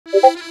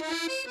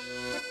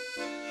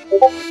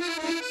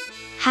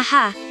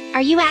Haha,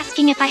 are you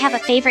asking if I have a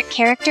favorite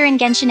character in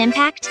Genshin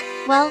Impact?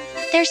 Well,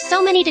 there's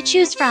so many to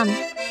choose from.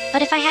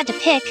 But if I had to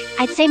pick,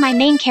 I'd say my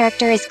main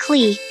character is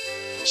Klee.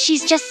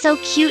 She's just so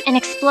cute and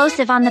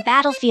explosive on the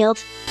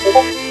battlefield.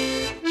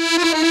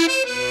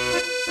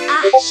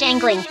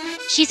 Shangling.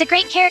 She's a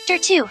great character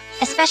too,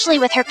 especially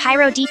with her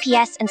pyro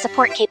DPS and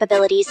support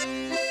capabilities.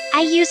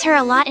 I use her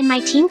a lot in my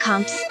team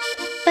comps.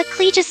 But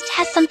Klee just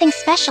has something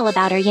special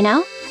about her, you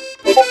know?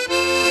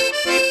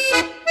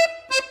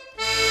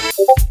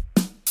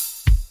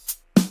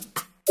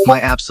 My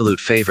absolute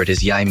favorite is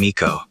Yae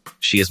Miko.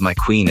 She is my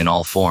queen in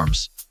all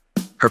forms.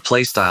 Her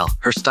playstyle,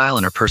 her style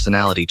and her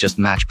personality just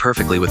match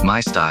perfectly with my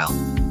style.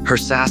 Her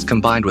sass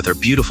combined with her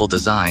beautiful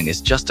design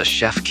is just a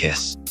chef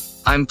kiss.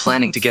 I'm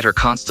planning to get her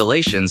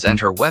constellations and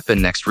her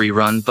weapon next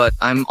rerun, but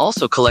I'm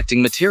also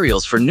collecting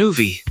materials for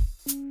Nuvi.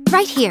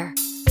 Right here.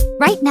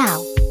 Right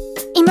now.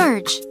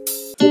 Emerge.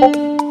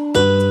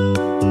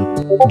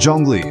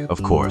 Zhongli,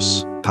 of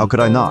course. How could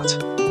I not?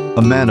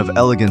 A man of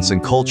elegance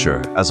and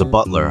culture, as a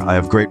butler, I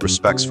have great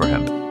respects for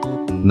him.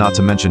 Not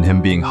to mention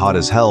him being hot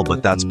as hell,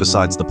 but that's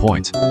besides the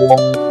point.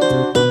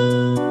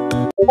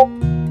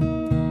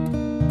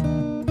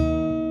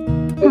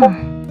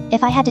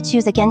 If I had to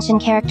choose a Genshin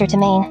character to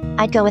main,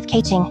 I'd go with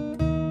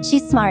Keiching.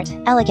 She's smart,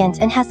 elegant,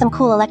 and has some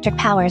cool electric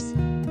powers.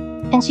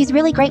 And she's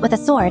really great with a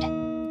sword.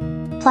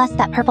 Plus,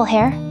 that purple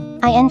hair,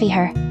 I envy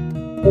her.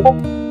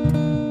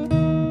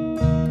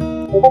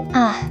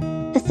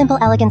 The simple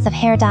elegance of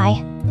hair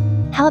dye.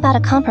 How about a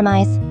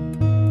compromise?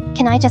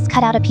 Can I just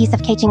cut out a piece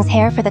of Keiching's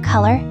hair for the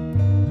color?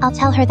 I'll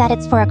tell her that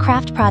it's for a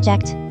craft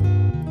project.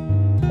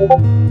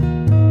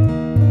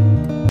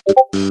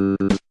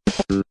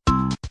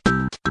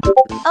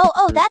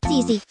 Oh, that's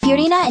easy.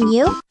 Fiorina and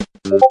you?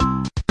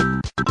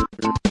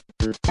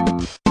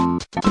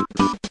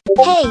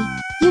 Hey,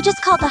 you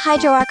just called the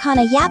Hydro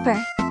Arcana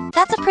yapper.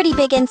 That's a pretty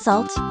big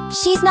insult.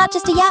 She's not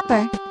just a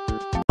yapper.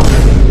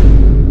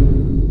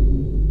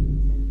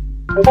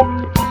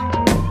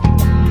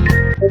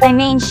 My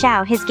main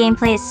Xiao, his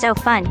gameplay is so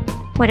fun.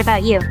 What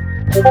about you?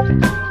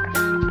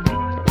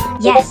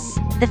 Yes,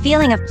 the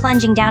feeling of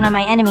plunging down on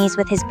my enemies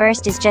with his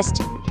burst is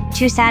just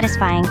too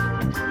satisfying.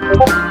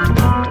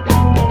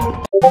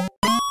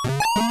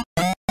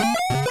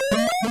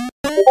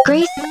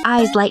 Grace's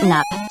eyes lighten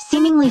up,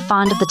 seemingly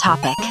fond of the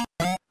topic.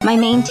 My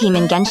main team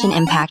in Genshin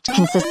Impact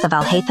consists of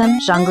Alhaitham,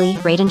 Zhongli,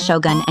 Raiden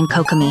Shogun, and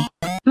Kokomi.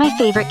 My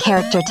favorite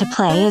character to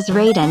play is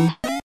Raiden.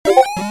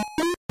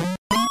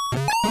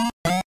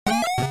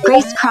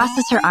 Grace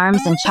crosses her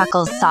arms and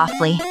chuckles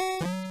softly.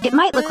 It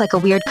might look like a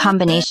weird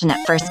combination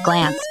at first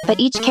glance, but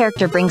each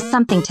character brings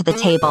something to the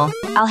table.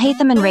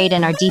 Alhaitham and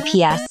Raiden are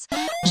DPS,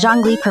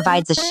 Zhongli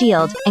provides a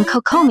shield, and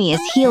Kokomi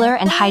is healer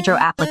and hydro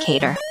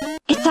applicator.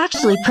 It's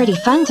actually pretty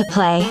fun to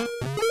play.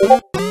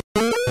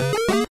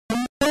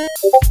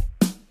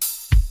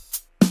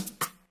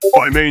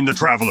 I mean the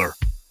Traveler.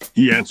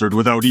 He answered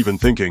without even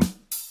thinking.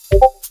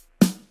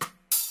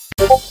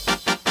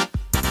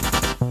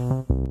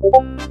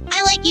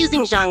 I like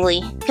using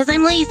Zhongli, because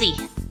I'm lazy.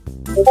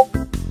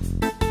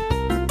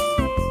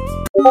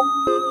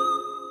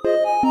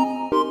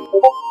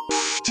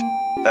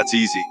 That's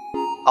easy.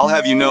 I'll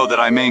have you know that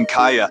I main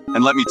Kaya,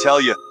 and let me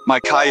tell you, my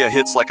Kaya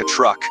hits like a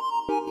truck.